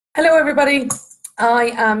Hello, everybody.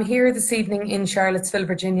 I am here this evening in Charlottesville,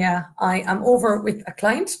 Virginia. I am over with a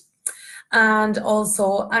client, and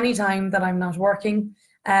also anytime that I'm not working,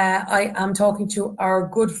 I am talking to our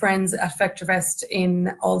good friends at VectorVest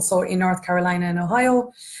also in North Carolina and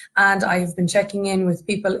Ohio, and I have been checking in with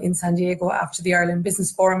people in San Diego after the Ireland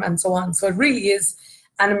Business Forum and so on. So it really is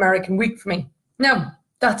an American week for me. Now,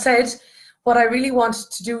 that said, what I really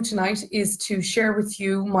wanted to do tonight is to share with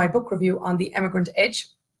you my book review on The Emigrant Edge.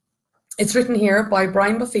 It's written here by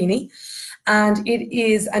Brian Buffini, and it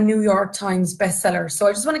is a New York Times bestseller. So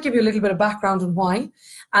I just want to give you a little bit of background on why,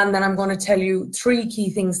 and then I'm going to tell you three key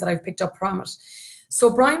things that I've picked up from it. So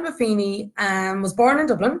Brian Buffini was born in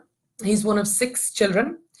Dublin. He's one of 6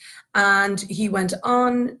 children, and he went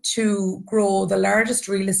on to grow the largest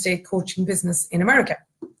real estate coaching business in America.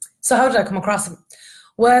 So how did I come across him?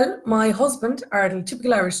 Well, my husband, Ardal,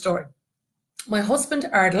 typical Irish story. My husband,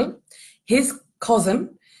 Ardal, his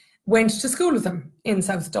cousin, went to school with him in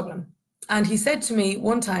South Dublin. And he said to me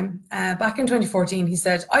one time, back in 2014, he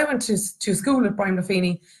said, I went to school with Brian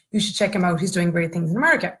Buffini. You should check him out. He's doing great things in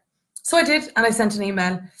America. So I did, and I sent an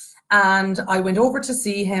email, and I went over to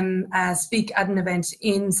see him speak at an event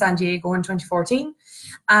in San Diego in 2014.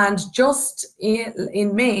 And just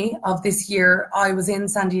in May of this year, I was in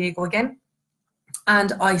San Diego again,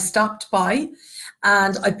 and I stopped by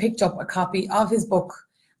and I picked up a copy of his book,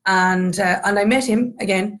 and I met him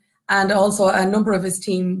again. And also a number of his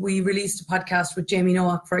team. We released a podcast with Jamie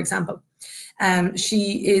Nowak, for example.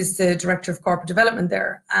 She is the Director of Corporate Development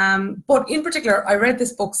there. But in particular, I read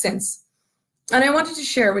this book since. And I wanted to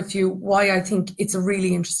share with you why I think it's a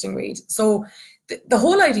really interesting read. So the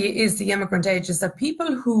whole idea is The Emigrant Edge is that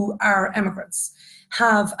people who are emigrants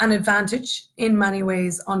have an advantage in many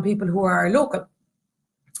ways on people who are local.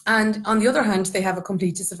 And on the other hand, they have a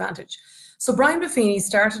complete disadvantage. So Brian Buffini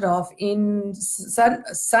started off in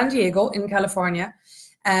San Diego in California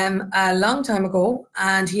a long time ago,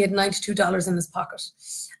 and he had $92 in his pocket.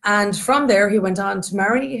 And from there, he went on to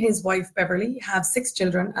marry his wife, Beverly, have 6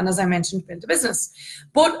 children, and as I mentioned, build a business.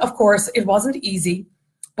 But of course, it wasn't easy.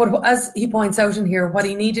 But as he points out in here, what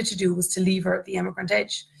he needed to do was to lever the Emigrant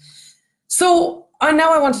Edge. So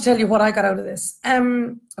now I want to tell you what I got out of this.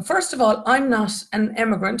 First of all, I'm not an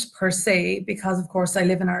emigrant per se, because of course I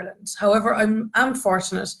live in Ireland. However, I'm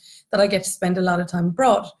fortunate that I get to spend a lot of time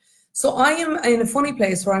abroad. So I am in a funny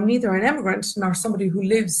place where I'm neither an emigrant nor somebody who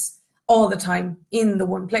lives all the time in the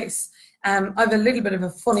one place. I have a little bit of a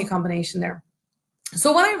funny combination there.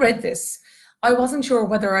 So when I read this, I wasn't sure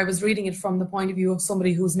whether I was reading it from the point of view of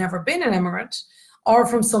somebody who's never been an emigrant or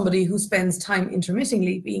from somebody who spends time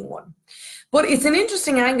intermittently being one. But it's an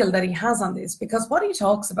interesting angle that he has on this, because what he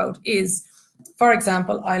talks about is, for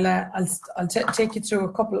example, I'll take you through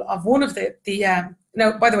a couple of one of the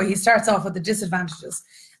now, by the way, he starts off with the disadvantages.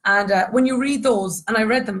 And when you read those, and I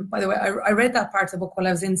read them, by the way, I read that part of the book while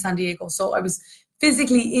I was in San Diego. So I was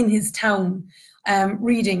physically in his town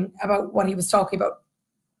reading about what he was talking about.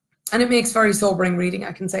 And it makes very sobering reading,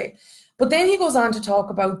 I can say. But then he goes on to talk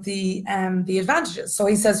about the advantages. So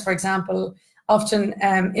he says, for example, often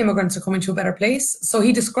immigrants are coming to a better place. So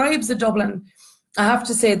he describes the Dublin. I have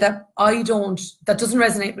to say that that doesn't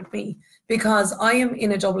resonate with me, because I am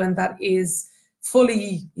in a Dublin that is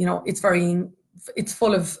fully, it's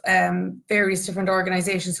full of various different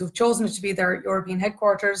organizations who've chosen it to be their European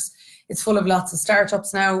headquarters. It's full of lots of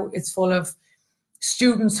startups now. It's full of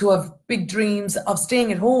students who have big dreams of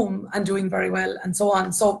staying at home and doing very well and so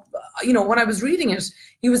on. So, when I was reading it,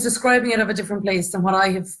 he was describing it of a different place than what I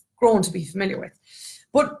have grown to be familiar with.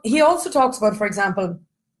 But he also talks about, for example,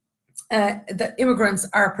 that immigrants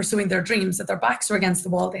are pursuing their dreams, that their backs are against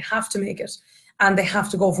the wall, they have to make it, and they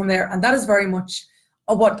have to go from there. And that is very much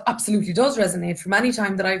what absolutely does resonate from any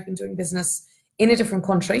time that I've been doing business in a different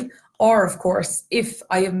country, or of course, if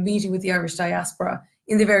I am meeting with the Irish diaspora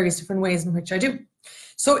in the various different ways in which I do.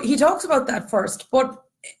 So he talks about that first, but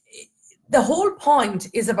the whole point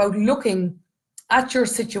is about looking at your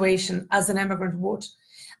situation as an immigrant would,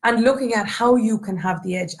 and looking at how you can have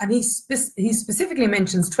the edge. And he specifically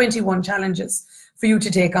mentions 21 challenges for you to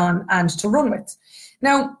take on and to run with.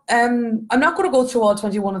 Now, I'm not going to go through all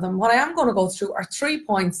 21 of them. What I am going to go through are 3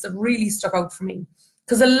 points that really stuck out for me,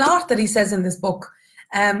 because a lot that he says in this book,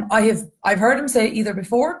 I've heard him say either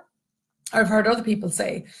before, or I've heard other people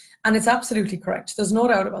say, and it's absolutely correct. There's no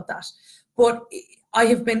doubt about that. But I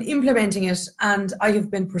have been implementing it, and I have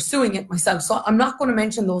been pursuing it myself. So I'm not going to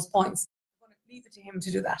mention those points. Leave it to him to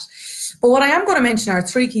do that. But what I am going to mention are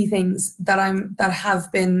 3 key things that have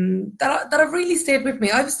really stayed with me.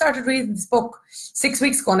 I've started reading this book 6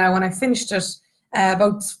 weeks ago now, and I finished it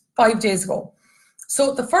about 5 days ago.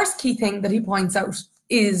 So the first key thing that he points out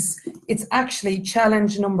it's actually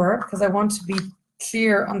challenge number, because I want to be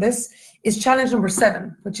clear on this, is challenge number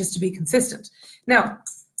 7, which is to be consistent. Now,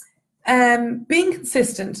 being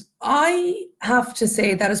consistent, I have to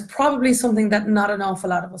say that is probably something that not an awful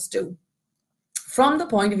lot of us do. From the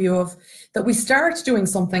point of view of that we start doing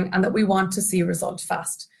something and that we want to see a result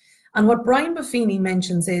fast. And what Brian Buffini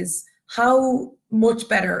mentions is how much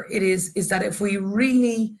better it is that if we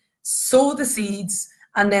really sow the seeds,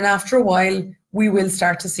 and then after a while, we will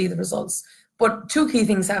start to see the results. But 2 key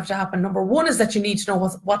things have to happen. Number 1 is that you need to know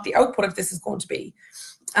what the output of this is going to be.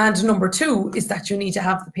 And number 2 is that you need to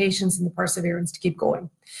have the patience and the perseverance to keep going.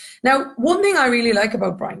 Now, one thing I really like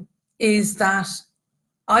about Brian is that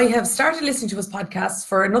I have started listening to his podcasts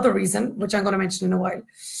for another reason, which I'm going to mention in a while.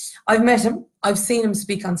 I've met him, I've seen him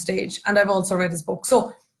speak on stage, and I've also read his book.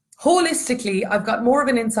 So holistically, I've got more of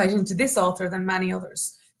an insight into this author than many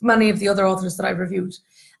of the other authors that I've reviewed.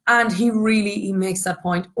 And he makes that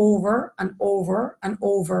point over and over and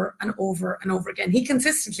over and over and over again. He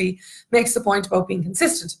consistently makes the point about being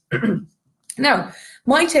consistent. Now,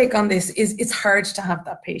 my take on this is it's hard to have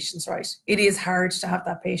that patience, right? It is hard to have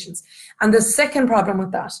that patience. And the second problem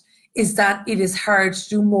with that is that it is hard to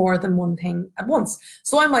do more than one thing at once.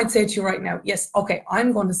 So I might say to you right now, yes, okay,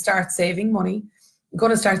 I'm going to start saving money. I'm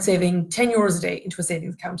going to start saving 10 euros a day into a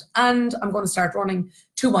savings account, and I'm going to start running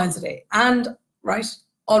 2 miles a day. And, right,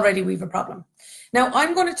 already we have a problem. Now,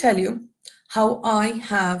 I'm going to tell you how I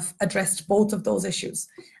have addressed both of those issues.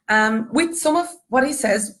 With some of what he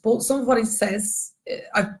says,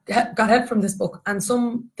 I've got help from this book and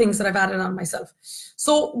some things that I've added on myself.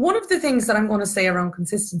 So one of the things that I'm going to say around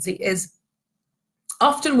consistency is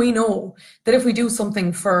often we know that if we do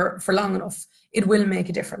something for long enough, it will make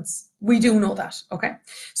a difference. We do know that, okay?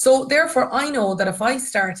 So therefore, I know that if I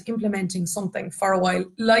start implementing something for a while,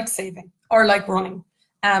 like saving or like running,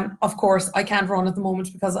 of course, I can't run at the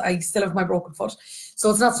moment because I still have my broken foot. So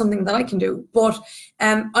it's not something that I can do. But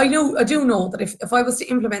I do know that if I was to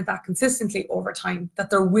implement that consistently over time, that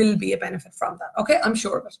there will be a benefit from that. Okay, I'm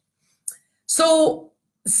sure of it. So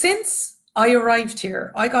since I arrived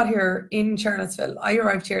here, I got here in Charlottesville. I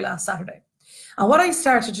arrived here last Saturday. And what I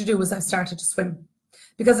started to do was I started to swim.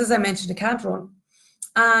 Because as I mentioned, I can't run.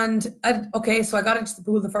 And so I got into the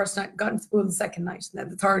pool the first night, got into the pool the second night, and then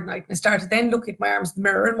the third night. And I started then looking at my arms in the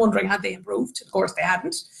mirror and wondering, had they improved? Of course they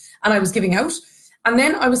hadn't. And I was giving out. And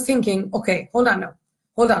then I was thinking, okay, hold on now.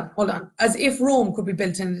 Hold on. As if Rome could be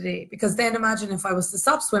built in a day. Because then imagine if I was to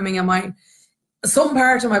stop swimming and some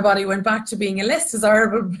part of my body went back to being a less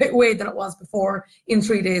desirable way than it was before in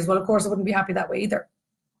 3 days. Well, of course, I wouldn't be happy that way either.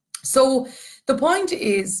 So the point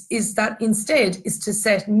is that instead is to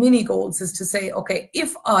set mini goals, is to say, okay,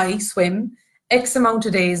 if I swim X amount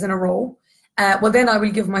of days in a row, well, then I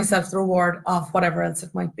will give myself the reward of whatever else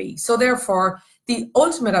it might be. So therefore, the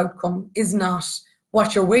ultimate outcome is not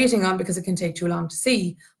what you're waiting on because it can take too long to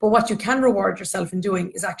see, but what you can reward yourself in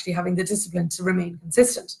doing is actually having the discipline to remain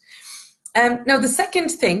consistent. Now, the second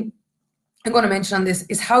thing I'm going to mention on this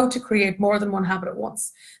is how to create more than one habit at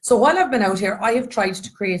once. So while I've been out here, I have tried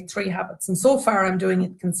to create 3 habits, and so far I'm doing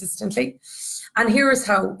it consistently. And here is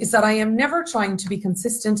how, is that I am never trying to be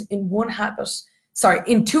consistent in 2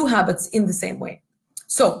 habits in the same way.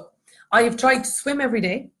 So I have tried to swim every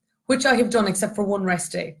day, which I have done except for 1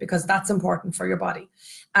 rest day, because that's important for your body.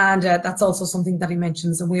 And that's also something that he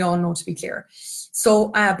mentions, and we all know, to be clear. So,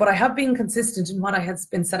 but I have been consistent in what I had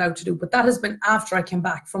been set out to do, but that has been after I came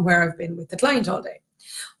back from where I've been with the client all day.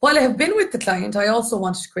 While I have been with the client, I also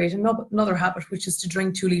wanted to create another habit, which is to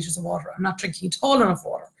drink 2 liters of water. I'm not drinking at all enough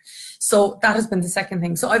water. So that has been the second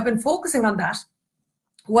thing. So I've been focusing on that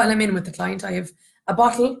while I'm in with the client. I have a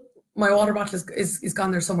bottle. My water bottle is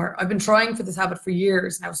gone there somewhere. I've been trying for this habit for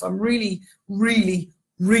years now. So I'm really, really,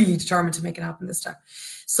 really determined to make it happen this time.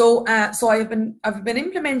 So I've been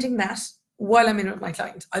implementing that while I'm in with my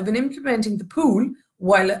client. I've been implementing the pool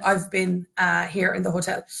while I've been here in the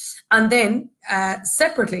hotel. And then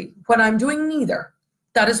separately, when I'm doing neither,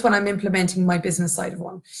 that is when I'm implementing my business side of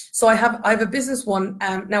one. So I have a business one.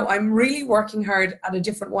 Now I'm really working hard at a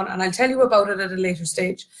different one, and I'll tell you about it at a later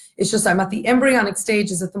stage. It's just I'm at the embryonic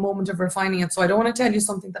stages at the moment of refining it, so I don't want to tell you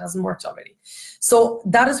something that hasn't worked already. So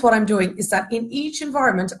that is what I'm doing, is that in each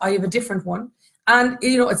environment, I have a different one. And,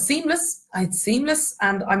 you know, it's seamless,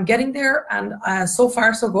 and I'm getting there, and so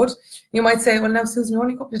far, so good. You might say, well, now, Susan, you're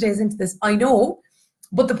only a couple of days into this. I know,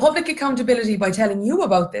 but the public accountability by telling you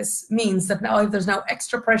about this means that now there's now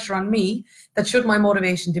extra pressure on me that should my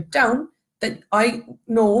motivation dip down, that I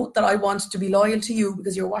know that I want to be loyal to you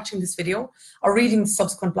because you're watching this video or reading the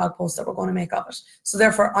subsequent blog posts that we're going to make of it. So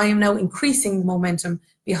therefore, I am now increasing the momentum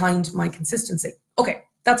behind my consistency. Okay,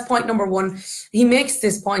 That's point number one. He makes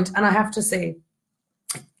this point, and I have to say,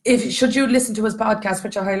 should you listen to his podcast,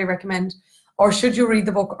 which I highly recommend, or should you read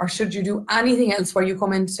the book, or should you do anything else where you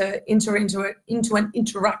come into an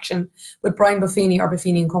interaction with Brian Buffini or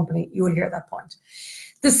Buffini and Company, you will hear that point.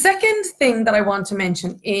 The second thing that I want to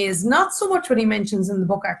mention is not so much what he mentions in the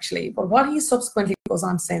book, actually, but what he subsequently goes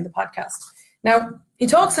on to say in the podcast. Now, he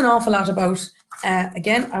talks an awful lot about,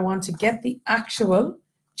 again, I want to get the actual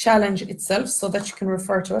challenge itself so that you can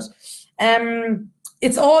refer to it.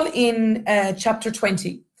 It's all in chapter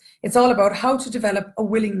 20. It's all about how to develop a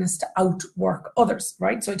willingness to outwork others,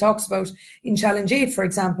 right? So he talks about in challenge 8, for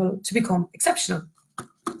example, to become exceptional.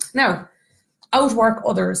 Now, outwork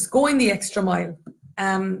others, going the extra mile,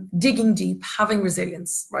 digging deep, having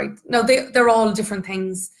resilience, right? Now, they're all different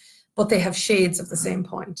things, but they have shades of the same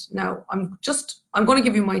point. Now, I'm going to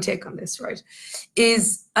give you my take on this, right?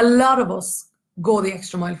 Is a lot of us go the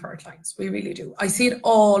extra mile for our clients. We really do. I see it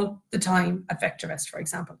all the time at VectorVest, for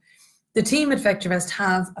example. The team at VectorVest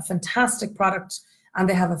have a fantastic product and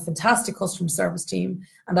they have a fantastic customer service team.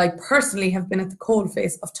 And I personally have been at the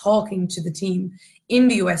coalface of talking to the team in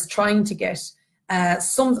the US, trying to get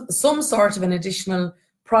some sort of an additional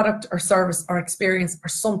product or service or experience or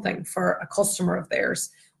something for a customer of theirs,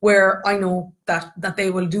 where I know that they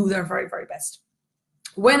will do their very, very best.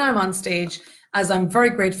 When I'm on stage, as I'm very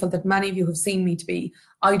grateful that many of you have seen me to be,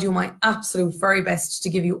 I do my absolute very best to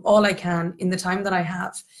give you all I can in the time that I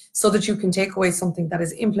have so that you can take away something that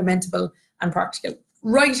is implementable and practical.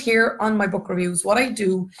 Right here on my book reviews, what I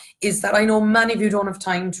do is that I know many of you don't have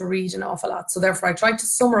time to read an awful lot. So therefore I try to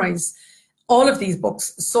summarize all of these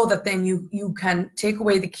books so that then you can take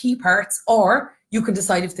away the key parts, or you can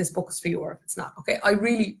decide if this book is for you or if it's not. Okay, I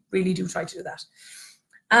really, really do try to do that.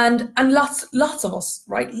 And lots of us,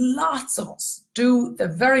 right? Lots of us do the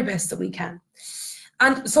very best that we can.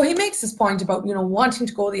 And so he makes this point about, wanting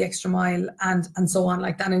to go the extra mile and so on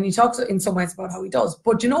like that. And he talks in some ways about how he does.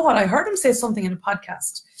 But you know what? I heard him say something in a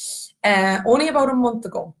podcast only about a month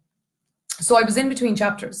ago. So I was in between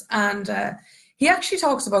chapters, and he actually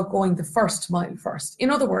talks about going the first mile first. In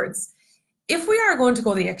other words, if we are going to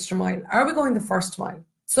go the extra mile, are we going the first mile?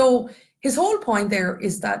 So his whole point there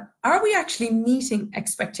is that, are we actually meeting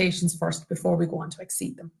expectations first before we go on to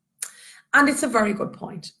exceed them? And it's a very good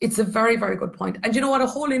point. It's a very, very good point. And you know what? A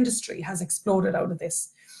whole industry has exploded out of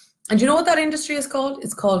this. And you know what that industry is called?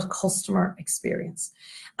 It's called customer experience.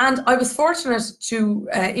 And I was fortunate to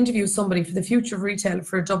interview somebody for the Future of Retail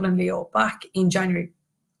for Dublin Leo back in January.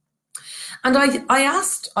 And I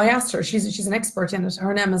asked her, she's an expert in it.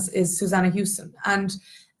 Her name is Susanna Houston. And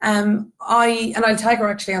I'll tag her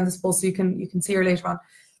actually on this post so you can see her later on.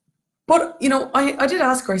 But, I did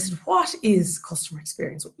ask her, I said, what is customer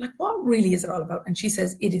experience? Like, what really is it all about? And she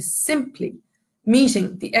says, it is simply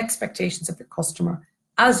meeting the expectations of your customer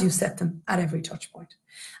as you set them at every touch point.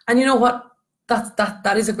 And you know what?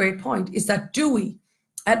 That is a great point, is that do we,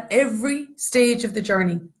 at every stage of the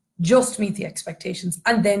journey, just meet the expectations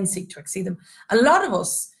and then seek to exceed them? A lot of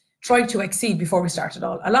us try to exceed before we start at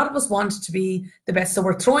all. A lot of us want to be the best. So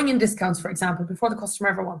we're throwing in discounts, for example, before the customer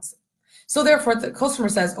ever wants it. So therefore, the customer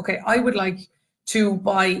says, okay, I would like to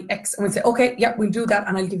buy X. And we say, okay, yeah, we'll do that.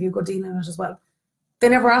 And I'll give you a good deal on it as well. They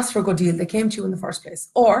never asked for a good deal. They came to you in the first place.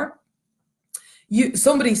 Or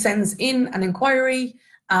somebody sends in an inquiry,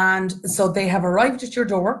 and so they have arrived at your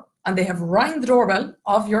door and they have rang the doorbell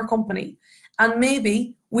of your company. And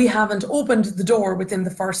maybe we haven't opened the door within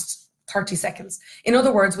the first 30 seconds. In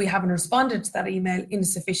other words, we haven't responded to that email in a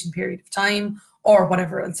sufficient period of time, or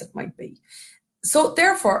whatever else it might be. So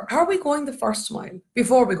therefore, are we going the first mile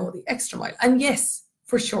before we go the extra mile? And yes,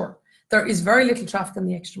 for sure, there is very little traffic on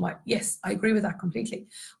the extra mile. Yes, I agree with that completely.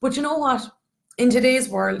 But you know what? In today's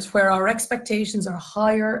world, where our expectations are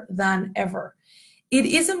higher than ever, it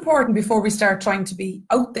is important before we start trying to be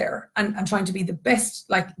out there and trying to be the best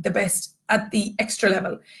at the extra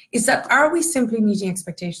level, is that, are we simply meeting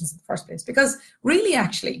expectations in the first place? Because really,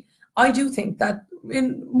 actually, I do think that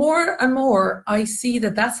in more and more, I see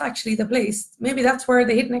that that's actually the place. Maybe that's where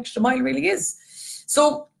the hidden extra mile really is.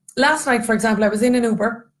 So last night, for example, I was in an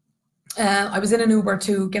Uber. I was in an Uber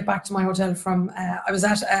to get back to my hotel from, I was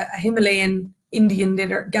at a Himalayan Indian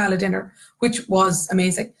gala dinner, which was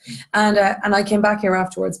amazing. And I came back here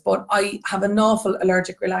afterwards, but I have an awful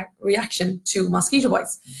allergic reaction to mosquito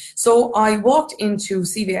bites. So I walked into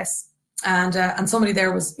CVS, and somebody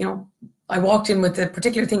there was, I walked in with the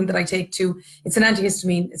particular thing that I take to, it's an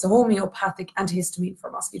antihistamine, it's a homeopathic antihistamine for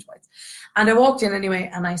mosquito bites. And I walked in anyway,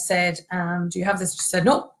 and I said, do you have this? She said,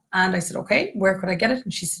 no. And I said, okay, where could I get it?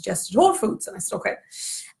 And she suggested Whole Foods. And I said, okay.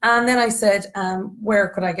 And then I said, where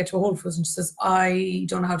could I get to a Whole Foods? And she says, I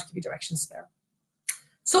don't know how to give you directions there.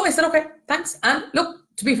 So I said, okay, thanks. And look,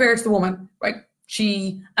 to be fair to the woman, right,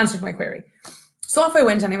 she answered my query. So off I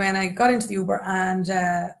went anyway, and I got into the Uber, and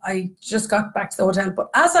I just got back to the hotel. But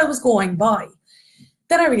as I was going by,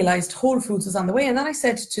 then I realised Whole Foods was on the way. And then I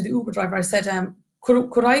said to the Uber driver, I said,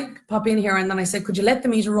 could I pop in here? And then I said, could you let the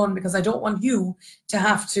meter run? Because I don't want you to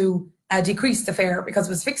have to decrease the fare because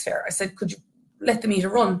it was fixed fare. I said, could you let the meter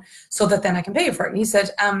run so that then I can pay you for it? And he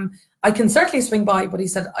said, I can certainly swing by, but he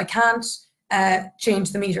said, I can't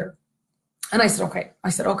change the meter. And I said, okay. I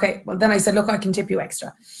said, okay. Well, then I said, look, I can tip you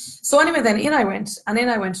extra. So anyway, then in I went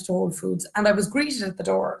to Whole Foods, and I was greeted at the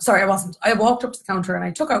door. Sorry, I wasn't. I walked up to the counter and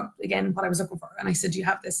I took out again what I was looking for. And I said, do you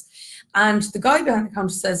have this? And the guy behind the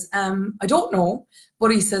counter says, I don't know,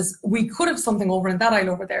 but he says, we could have something over in that aisle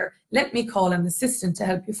over there. Let me call an assistant to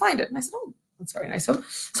help you find it. And I said, oh, that's very nice. So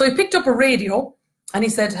he picked up a radio and he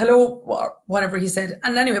said, hello, whatever he said.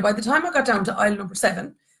 And anyway, by the time I got down to aisle number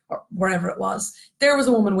 7, or wherever it was, there was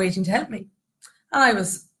a woman waiting to help me. And I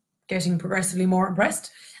was getting progressively more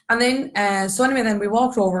impressed. And then, so anyway, then we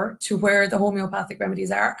walked over to where the homeopathic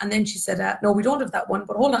remedies are. And then she said, no, we don't have that one,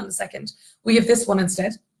 but hold on a second. We have this one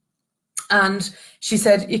instead. And she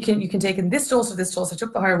said, you can take in this dose or this dose. I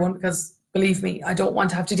took the higher one because, believe me, I don't want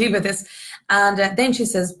to have to deal with this. And then she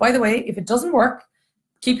says, by the way, if it doesn't work,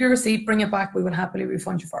 keep your receipt, bring it back. We will happily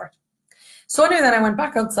refund you for it. So anyway, then I went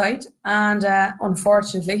back outside, and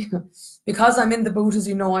unfortunately, because I'm in the boot, as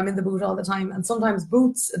you know, I'm in the boot all the time, and sometimes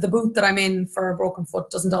the boot that I'm in for a broken foot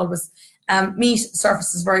doesn't always meet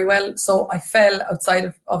surfaces very well. So I fell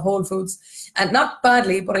outside of Whole Foods, and not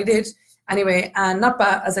badly, but I did. Anyway, and not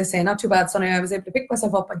bad, as I say, not too bad. So anyway, I was able to pick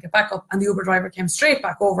myself up and get back up, and the Uber driver came straight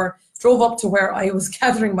back over, drove up to where I was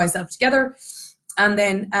gathering myself together. And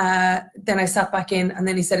then I sat back in, and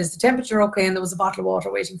then he said, is the temperature okay? And there was a bottle of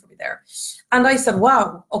water waiting for me there. And I said,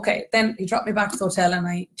 wow, okay. Then he dropped me back to the hotel, and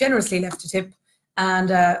I generously left a tip, and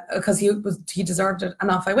because he deserved it,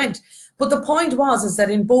 and off I went. But the point is that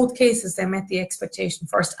in both cases, they met the expectation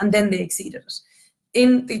first, and then they exceeded it.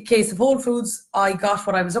 In the case of Whole Foods, I got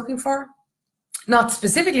what I was looking for. Not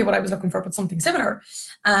specifically what I was looking for, but something similar.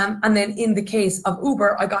 And then in the case of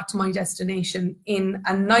Uber, I got to my destination in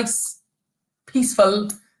a nice, peaceful,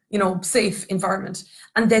 safe environment.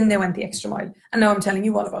 And then they went the extra mile. And now I'm telling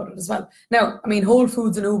you all about it as well. Now, I mean, Whole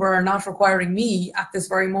Foods and Uber are not requiring me at this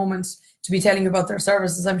very moment to be telling you about their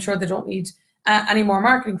services. I'm sure they don't need any more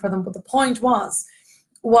marketing for them. But the point was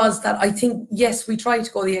that I think, yes, we try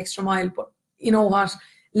to go the extra mile, but you know what?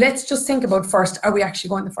 Let's just think about first, are we actually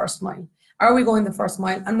going the first mile? Are we going the first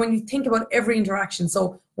mile? And when you think about every interaction,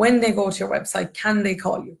 so when they go to your website, can they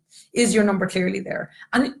call you? Is your number clearly there?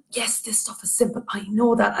 And yes, this stuff is simple. I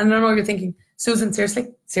know that. And I know you're thinking, Susan,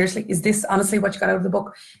 seriously, is this honestly what you got out of the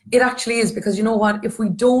book? It actually is, because you know what? If we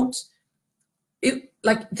don't,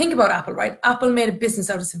 think about Apple, right? Apple made a business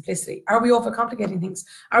out of simplicity. Are we overcomplicating things?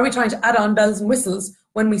 Are we trying to add on bells and whistles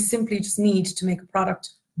when we simply just need to make a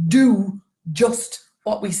product do just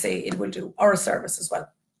what we say it will do, or a service as well?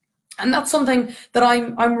 And that's something that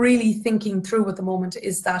I'm really thinking through at the moment,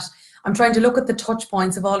 is that I'm trying to look at the touch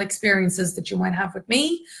points of all experiences that you might have with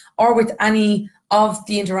me, or with any of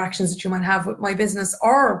the interactions that you might have with my business,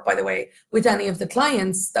 or, by the way, with any of the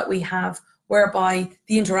clients that we have, whereby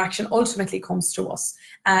the interaction ultimately comes to us.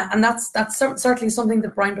 And that's certainly something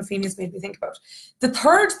that Brian Buffini has made me think about. The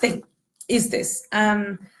third thing is this,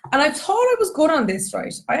 and I thought I was good on this,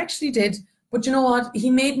 right? I actually did, but you know what? He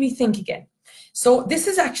made me think again. So this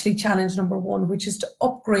is actually challenge number 1, which is to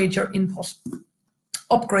upgrade your input.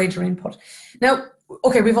 Upgrade your input. Now,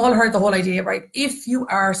 okay, we've all heard the whole idea, right? If you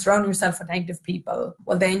are surrounding yourself with negative people,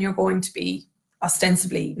 well, then you're going to be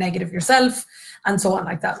ostensibly negative yourself, and so on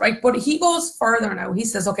like that, right? But he goes further now. He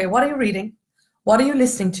says, okay, what are you reading? What are you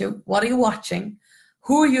listening to? What are you watching?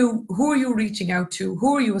 Who are you reaching out to?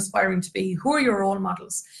 Who are you aspiring to be? Who are your role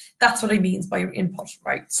models? That's what he means by your input,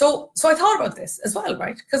 right? So I thought about this as well,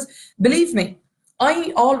 right? Because believe me,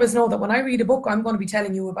 I always know that when I read a book, I'm going to be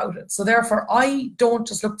telling you about it. So therefore, I don't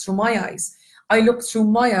just look through my eyes. I look through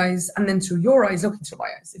my eyes and then through your eyes, looking through my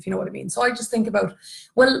eyes, if you know what I mean. So I just think about,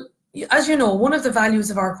 well, as you know, one of the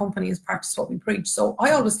values of our company is practice what we preach. So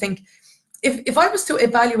I always think, if I was to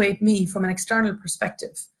evaluate me from an external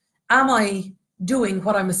perspective, am I doing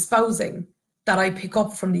what I'm espousing that I pick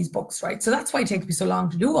up from these books, right? So that's why it takes me so long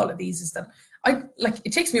to do all of these, is that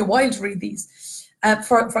it takes me a while to read these.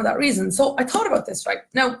 For that reason. So I thought about this, right?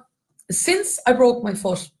 Now, since I broke my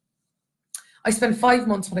foot, I spent 5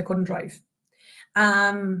 months when I couldn't drive,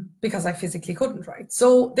 because I physically couldn't, right?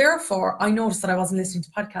 So therefore, I noticed that I wasn't listening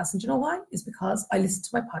to podcasts. And do you know why? It's because I listened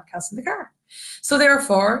to my podcast in the car. So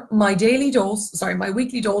therefore, my weekly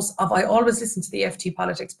dose of, I always listen to the FT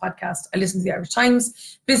Politics podcast. I listen to the Irish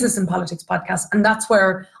Times Business and Politics podcast, and that's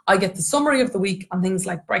where I get the summary of the week on things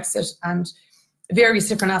like Brexit and various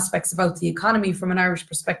different aspects about the economy from an Irish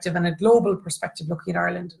perspective and a global perspective, looking at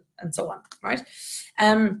Ireland and so on, right?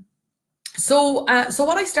 So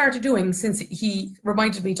what I started doing, since he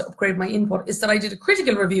reminded me to upgrade my input, is that I did a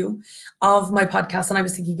critical review of my podcast, and I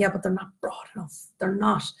was thinking, yeah, but they're not broad enough. They're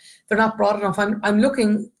not broad enough. I'm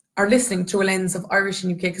looking or listening through a lens of Irish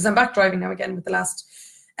and UK, because I'm back driving now again with the last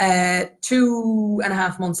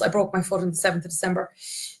 2.5 months. I broke my foot on the 7th of December.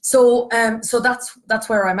 So that's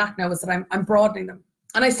where I'm at now, is that I'm broadening them.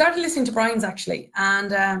 And I started listening to Brian's, actually,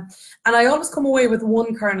 and I always come away with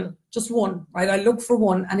one kernel, just one, right? I look for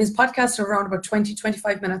one, and his podcasts are around about 20,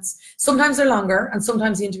 25 minutes. Sometimes they're longer, and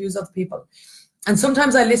sometimes he interviews other people. And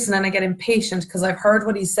sometimes I listen and I get impatient because I've heard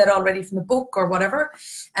what he said already from the book or whatever.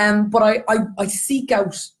 But I seek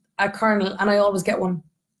out a kernel, and I always get one.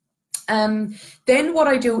 Then what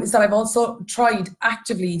I do is that I've also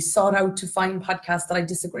actively sought out to find podcasts that I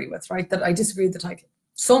disagree with, right? That I disagree with the title.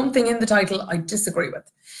 Something in the title I disagree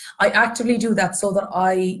with. I actively do that so that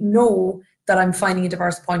I know that I'm finding a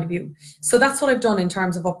diverse point of view. So that's what I've done in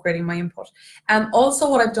terms of upgrading my input. And also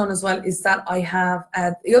what I've done as well is that I have,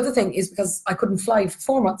 the other thing is, because I couldn't fly for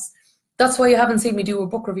 4 months, that's why you haven't seen me do a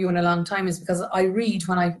book review in a long time, is because I read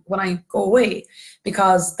when I go away,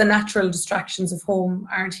 because the natural distractions of home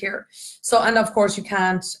aren't here. So, and of course you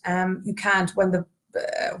can't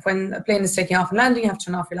when a plane is taking off and landing, you have to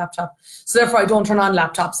turn off your laptop. So therefore I don't turn on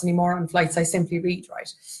laptops anymore on flights. I simply read, right?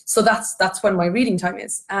 So that's when my reading time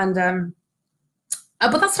is. And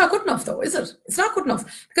but that's not good enough, though, is it? It's not good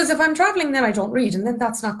enough, because if I'm traveling, then I don't read, and then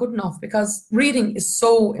that's not good enough, because reading is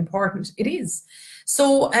so important. It is.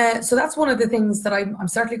 So that's one of the things that I'm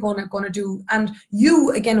certainly going to do. And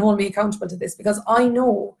you, again, hold me accountable to this, because I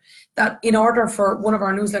know that in order for one of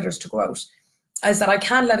our newsletters to go out, is that I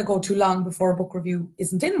can't let it go too long before a book review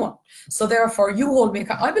isn't in one. So therefore, you hold me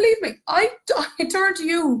accountable. I believe me. I turn to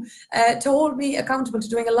you to hold me accountable to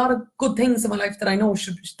doing a lot of good things in my life that I know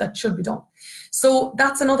should be done. So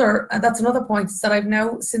that's another point, is that I've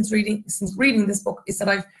now, since reading this book, is that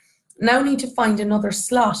I've now need to find another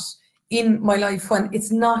slot in my life when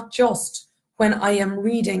it's not just when I am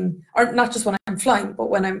reading, or not just when I'm flying, but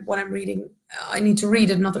when I'm reading. I need to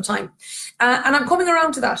read at another time, and I'm coming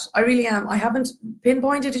around to that. I really am. I haven't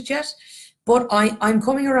pinpointed it yet, but I'm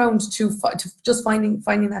coming around to just finding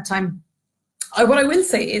that time. What I will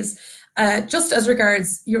say is, just as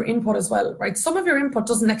regards your input as well, right? Some of your input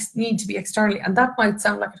doesn't need to be externally, and that might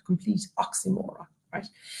sound like a complete oxymoron, right?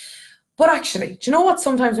 But actually, do you know what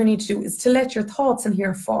sometimes we need to do is to let your thoughts in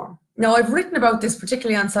here form. Now, I've written about this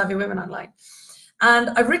particularly on Savvy Women Online.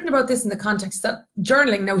 And I've written about this in the context that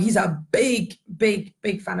journaling, now he's a big, big,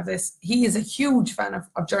 big fan of this. He is a huge fan of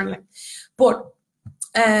journaling. But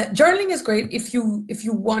journaling is great if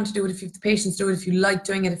you want to do it, if you have the patience to do it, if you like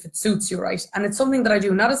doing it, if it suits you, right? And it's something that I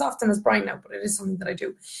do, not as often as Brian now, but it is something that I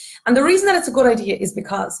do. And the reason that it's a good idea is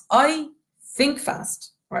because I think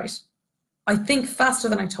fast, right? I think faster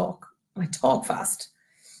than I talk. And I talk fast.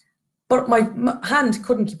 But my hand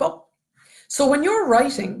couldn't keep up. So when you're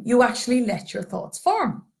writing, you actually let your thoughts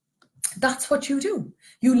form. That's what you do.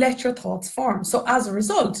 You let your thoughts form. So as a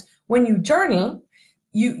result, when you journal,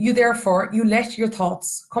 you therefore let your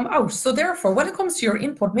thoughts come out. So therefore, when it comes to your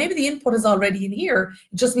input, maybe the input is already in here.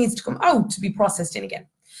 It just needs to come out to be processed in again.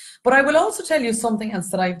 But I will also tell you something else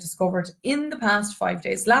that I've discovered in the past 5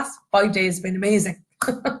 days. Last 5 days have been amazing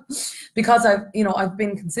because I've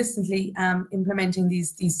been consistently implementing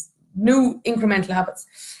these new incremental habits.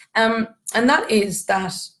 And that is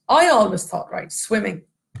that I always thought, right, swimming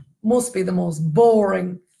must be the most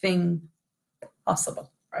boring thing possible,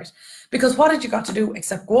 right? Because what had you got to do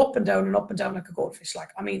except go up and down like a goldfish? Like,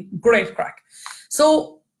 I mean, great crack.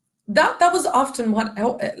 So that was often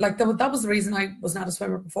that was the reason I was not a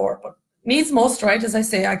swimmer before. But needs must, right? As I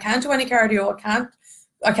say, I can't do any cardio.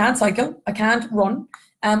 I can't cycle. I can't run.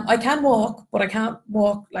 I can walk, but I can't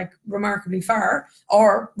walk like remarkably far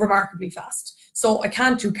or remarkably fast. So I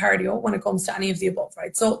can't do cardio when it comes to any of the above,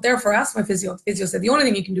 right? So therefore, I asked my physio. The physio said the only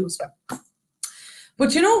thing you can do is swim.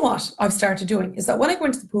 But you know what I've started doing is that when I go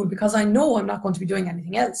into the pool, because I know I'm not going to be doing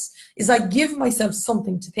anything else, is I give myself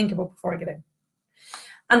something to think about before I get in.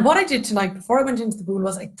 And what I did tonight before I went into the pool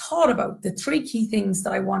was I thought about the 3 key things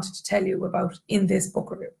that I wanted to tell you about in this book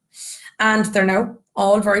review. And they're now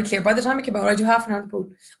all very clear. By the time I came out, I do half an hour in the pool.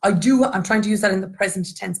 I'm trying to use that in the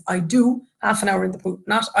present tense. I do half an hour in the pool.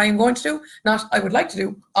 Not I am going to do, not I would like to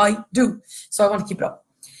do, I do. So I want to keep it up.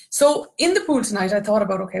 So in the pool tonight, I thought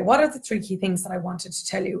about, okay, what are the 3 key things that I wanted to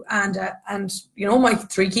tell you? And you know, my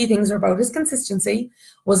 3 key things are about is consistency,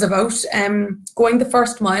 was about going the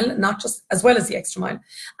first mile, not just as well as the extra mile.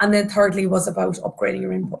 And then thirdly was about upgrading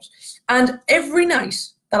your input. And every night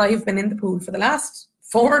that I have been in the pool for the last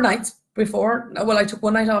 4 nights before, well, I took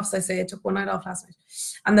 1 night off, as I say, I took 1 night off last night,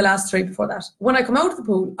 and the last 3 before that. When I come out of the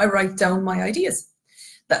pool, I write down my ideas.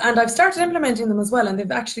 And I've started implementing them as well, and they've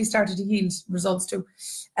actually started to yield results too.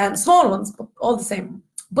 Small ones, but all the same.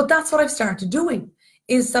 But that's what I've started doing,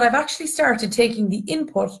 is that I've actually started taking the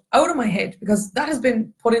input out of my head, because that has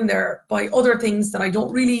been put in there by other things that I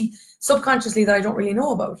don't really, subconsciously, that I don't really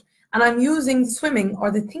know about. And I'm using swimming or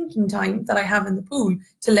the thinking time that I have in the pool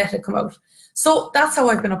to let it come out. So that's how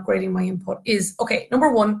I've been upgrading my input is, okay, number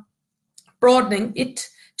 1, broadening it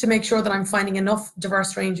to make sure that I'm finding enough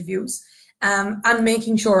diverse range of views. And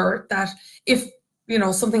making sure that if, you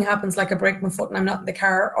know, something happens, like I break my foot and I'm not in the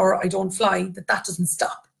car, or I don't fly, that doesn't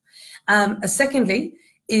stop. Secondly,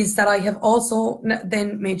 is that I have also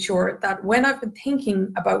then made sure that when I've been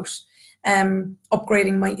thinking about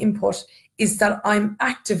upgrading my input, is that I'm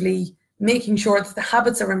actively making sure that the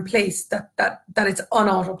habits are in place, that it's on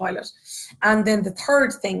autopilot. And then the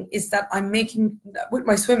third thing is that I'm making, with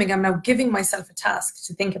my swimming, I'm now giving myself a task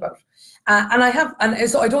to think about. And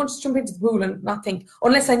so I don't just jump into the pool and not think,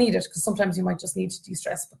 unless I need it, because sometimes you might just need to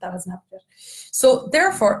de-stress, but that hasn't happened yet. So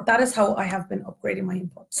therefore, that is how I have been upgrading my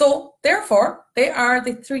input. So therefore, they are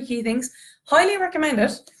the 3 key things. Highly recommend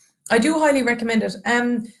it. I do highly recommend it.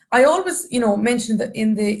 I always, you know, mention that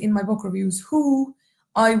in my book reviews who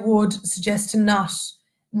I would suggest to not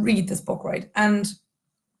read this book, right? And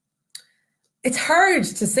it's hard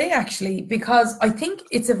to say, actually, because I think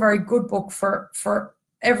it's a very good book for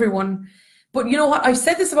everyone. But you know what? I've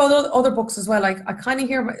said this about other books as well. Like, I kind of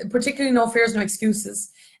hear, particularly No Fears, No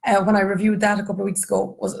Excuses, when I reviewed that a couple of weeks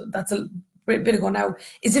ago, that's a bit ago now,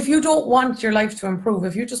 is if you don't want your life to improve,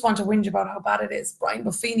 if you just want to whinge about how bad it is, Brian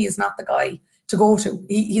Buffini is not the guy to go to.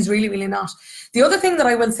 He's really, really not. The other thing that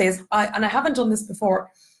I will say is, and I haven't done this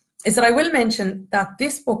before, is that I will mention that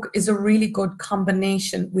this book is a really good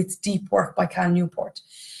combination with Deep Work by Cal Newport.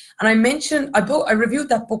 And I reviewed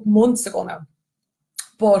that book months ago now.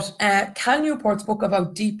 But Cal Newport's book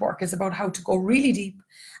about deep work is about how to go really deep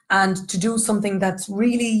and to do something that's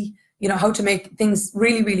really, you know, how to make things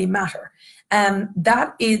really, really matter.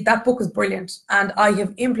 That book is brilliant, and I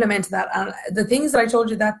have implemented that. And the things that I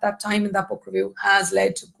told you that time in that book review has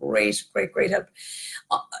led to great, great, great help.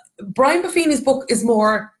 Brian Buffini's book is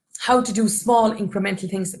more how to do small incremental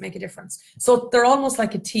things that make a difference. So they're almost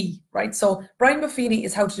like a T, right? So Brian Buffini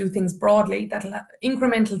is how to do things broadly, that'll have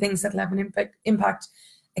incremental things that'll have an impact.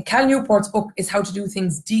 And Cal Newport's book is how to do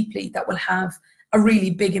things deeply that will have a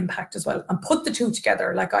really big impact as well, and put the 2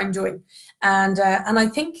 together like I'm doing. And I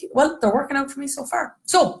think, well, they're working out for me so far.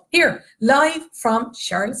 So here, live from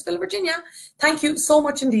Charlottesville, Virginia. Thank you so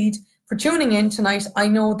much indeed for tuning in tonight. I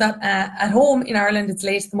know that at home in Ireland, it's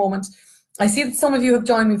late at the moment. I see that some of you have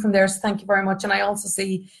joined me from there, so thank you very much. And I also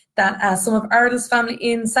see that some of Ardle's family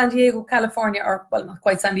in San Diego, California, or, well, not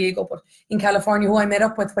quite San Diego, but in California, who I met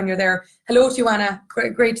up with when you're there. Hello to you, Anna.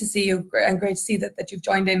 Great to see you, and great to see that you've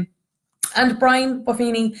joined in. And Brian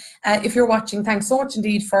Buffini, if you're watching, thanks so much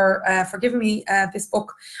indeed for giving me this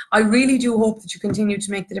book. I really do hope that you continue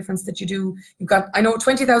to make the difference that you do. You've got, I know,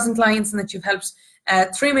 20,000 clients, and that you've helped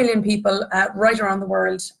 3 million people right around the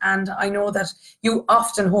world. And I know that you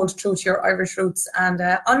often hold true to your Irish roots. And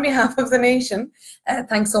on behalf of the nation,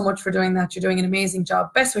 thanks so much for doing that. You're doing an amazing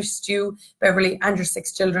job. Best wishes to you, Beverly, and your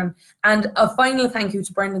 6 children. And a final thank you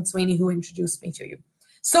to Brendan Sweeney, who introduced me to you.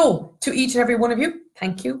 So, to each and every one of you,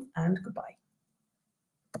 thank you and goodbye.